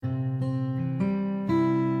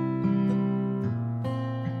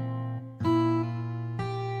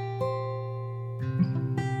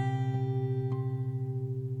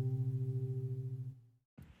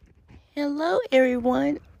Hello,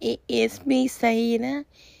 everyone. It is me, Saida.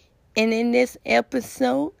 And in this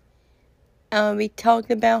episode, I'll be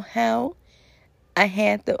talking about how I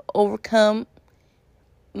had to overcome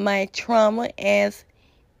my trauma as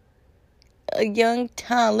a young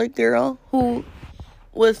toddler girl who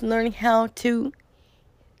was learning how to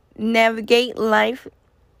navigate life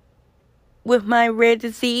with my rare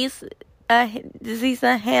disease I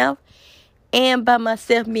have, and by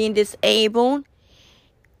myself being disabled.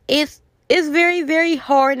 It's very, very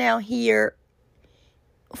hard out here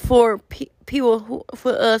for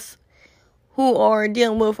for us who are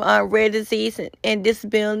dealing with our rare disease and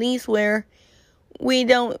disabilities, where we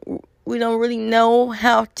don't really know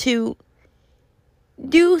how to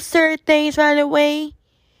do certain things right away.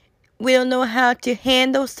 We don't know how to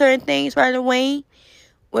handle certain things right away.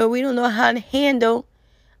 Where we don't know how to handle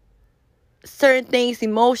certain things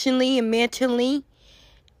emotionally and mentally,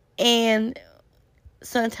 and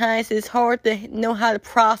sometimes it's hard to know how to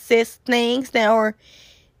process things that are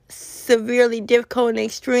severely difficult and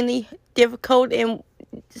extremely difficult in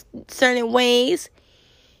certain ways.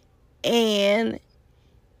 And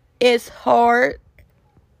it's hard.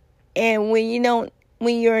 And when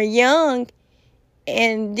you're young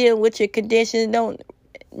and deal with your condition, don't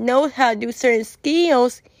know how to do certain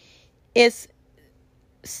skills, it's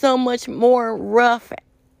so much more rough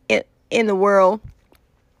in the world.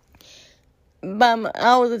 When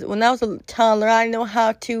I was a toddler, I know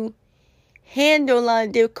how to handle a lot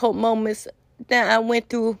of difficult moments that I went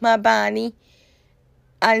through with my body.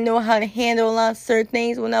 I know how to handle a lot of certain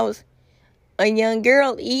things when I was a young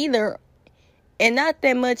girl either, and not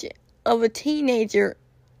that much of a teenager.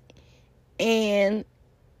 And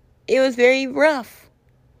it was very rough.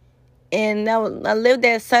 And I lived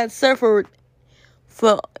that side, suffered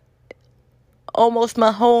for almost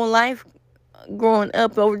my whole life growing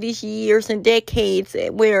up over these years and decades,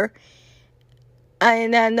 where I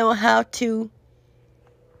did not know how to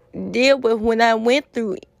deal with when I went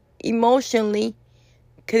through emotionally,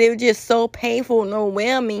 because it was just so painful and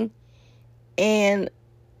overwhelming, and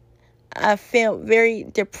I felt very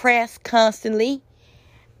depressed constantly.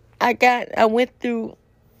 I went through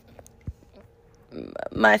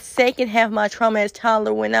my second half of my trauma as a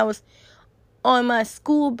toddler when I was on my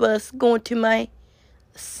school bus going to my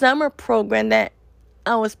summer program that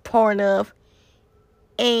I was part of,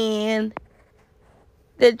 and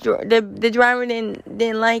the driver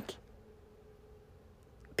didn't like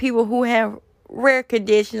people who have rare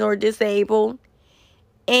conditions or disabled,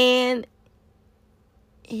 and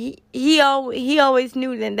he always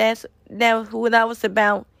knew that was what I was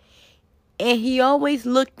about, and he always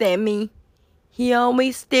looked at me. He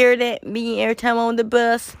always stared at me every time on the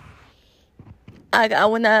bus. I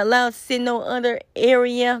was not allowed to sit in no other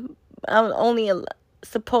area. I was only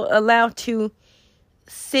allowed to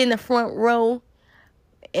sit in the front row,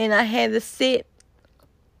 and I had to sit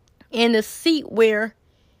in the seat where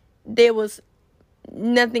there was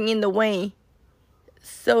nothing in the way.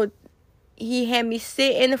 So he had me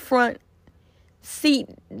sit in the front seat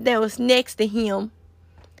that was next to him,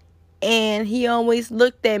 and he always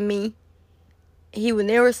looked at me. He would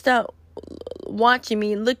never stop watching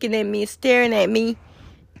me, looking at me, staring at me,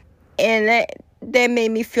 and that made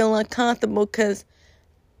me feel uncomfortable, because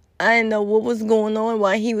I didn't know what was going on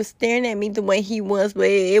while he was staring at me the way he was, but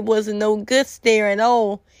it wasn't no good stare at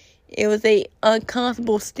all. It was a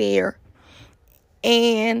uncomfortable stare,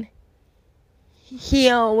 and he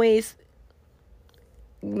always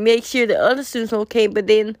made sure the other students were okay, but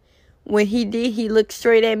then when he did, he looked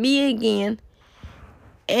straight at me again,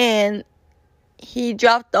 and he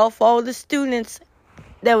dropped off all the students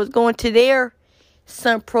that was going to their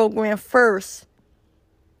summer program first.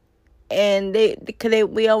 And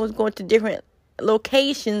we always going to different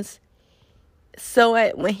locations.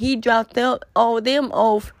 So when he dropped all of them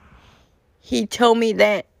off, he told me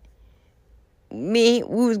that we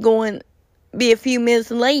was going to be a few minutes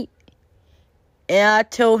late. And I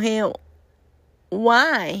told him,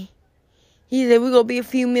 why? He said, we're going to be a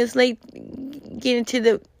few minutes late getting to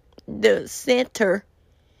the center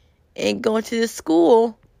and going to the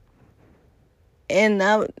school. And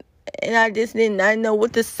I just didn't know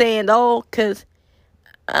what to say at all, because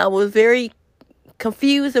I was very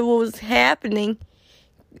confused at what was happening,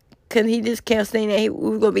 because he just kept saying that we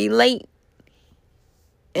were going to be late.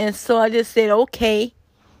 And so I just said, okay.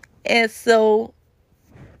 And so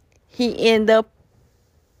he ended up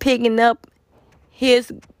picking up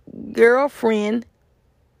his girlfriend,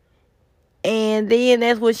 and then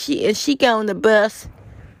that's what she got on the bus.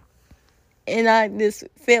 And I just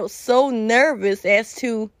felt so nervous as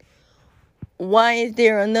to, why is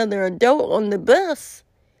there another adult on the bus?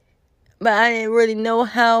 but I didn't really know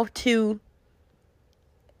how to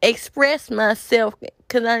express myself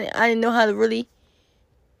because I didn't know how to really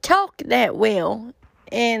talk that well.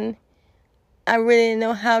 And I really didn't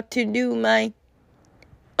know how to do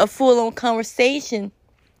a full-on conversation.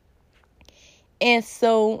 And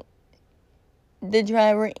so the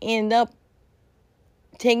driver ended up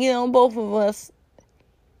taking on both of us,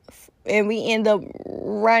 and we ended up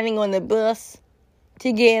riding on the bus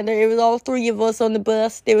together. It was all three of us on the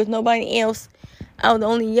bus. There was nobody else. I was the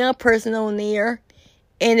only young person on there,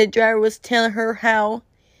 and the driver was telling her how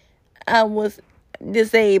I was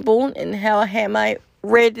disabled and how I had my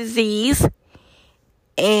rare disease,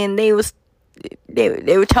 and they were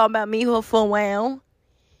talking about me for a while.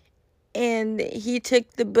 And he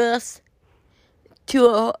took the bus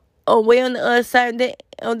to a way on the other side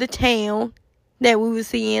of the town that we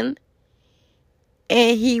was in,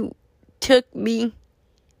 and he took me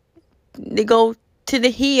to go to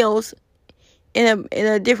the hills in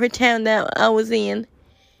a different town that I was in.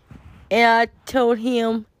 And I told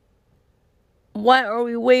him, "Why are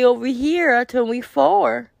we way over here?" I told him we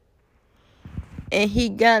far. And he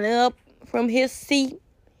got up from his seat,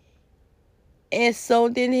 and so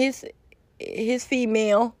did his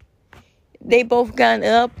female. They both got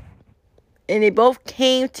up, and they both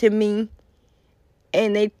came to me,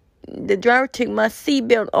 and the driver took my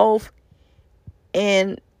seatbelt off,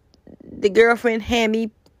 and the girlfriend held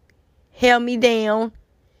me down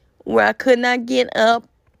where I could not get up,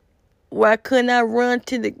 where I could not run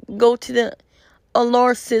go to the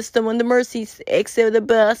alarm system on the emergency exit of the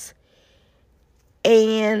bus.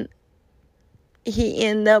 And he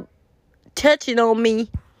ended up touching on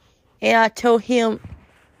me, and I told him,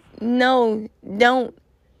 "No, don't."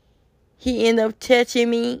 He ended up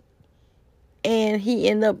touching me, and he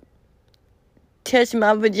ended up touching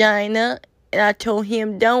my vagina, and I told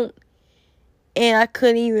him, "Don't." And I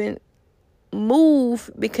couldn't even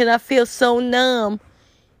move because I feel so numb,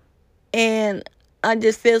 and I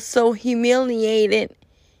just feel so humiliated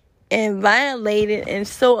and violated and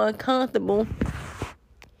so uncomfortable.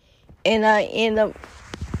 And I end up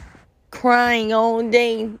crying all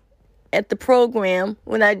day at the program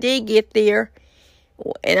when I did get there.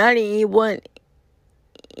 And I didn't even want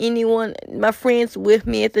anyone, my friends, with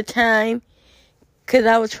me at the time, because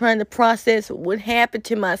I was trying to process what happened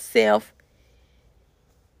to myself.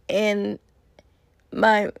 And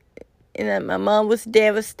my mom was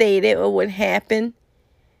devastated with what happened.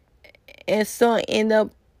 And so I ended up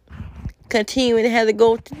continuing to have to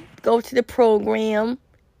go to the program.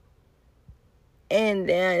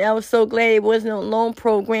 And I was so glad it wasn't a long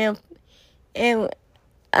program. And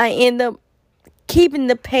I ended up keeping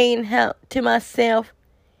the pain to myself.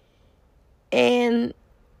 And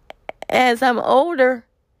as I'm older,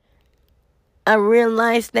 I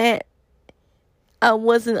realized that I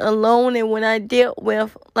wasn't alone in what I dealt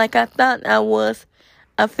with like I thought I was.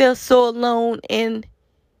 I felt so alone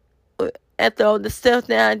after all the stuff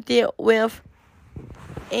that I dealt with.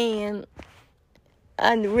 And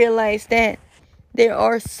I realized that there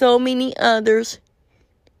are so many others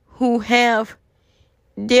who have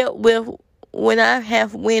dealt with what I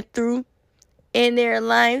have went through in their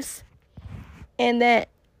lives, and that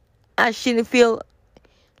I shouldn't feel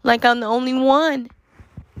like I'm the only one.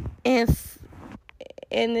 And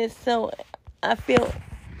so I feel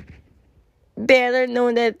better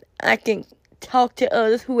knowing that I can talk to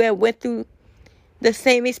others who have went through the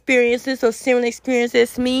same experiences or similar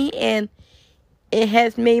experiences as me, and it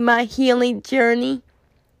has made my healing journey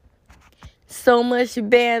so much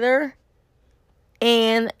better.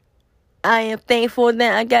 And I am thankful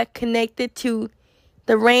that I got connected to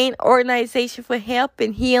the RAIN Organization for Help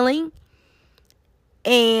and Healing.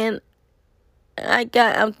 And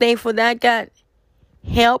I'm thankful that I got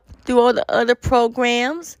help through all the other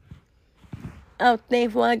programs. I'm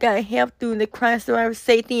thankful I got help through the Crime Survivor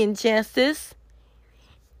Safety and Justice.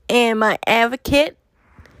 And my advocate,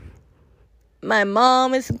 my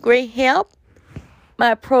mom, is great help.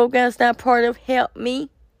 My program's not part of Help Me.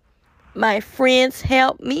 My friends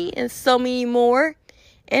help me, and so many more.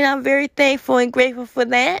 And I'm very thankful and grateful for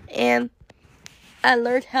that. And I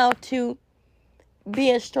learned how to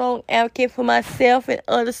be a strong advocate for myself and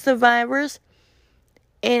other survivors.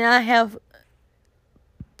 And I have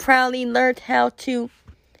proudly learned how to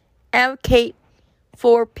advocate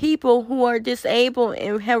for people who are disabled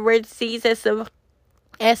and have rare disease as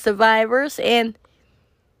survivors. And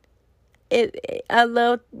I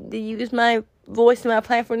love to use my voice and my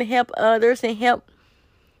platform to help others and help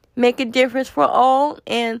make a difference for all,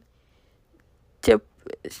 and to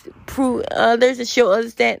prove others and show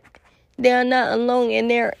others that they are not alone in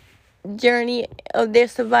their journey of their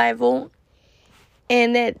survival.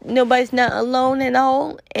 and that nobody's not alone at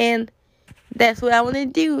all. And that's what I want to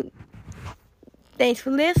do. Thanks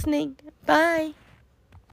for listening. Bye.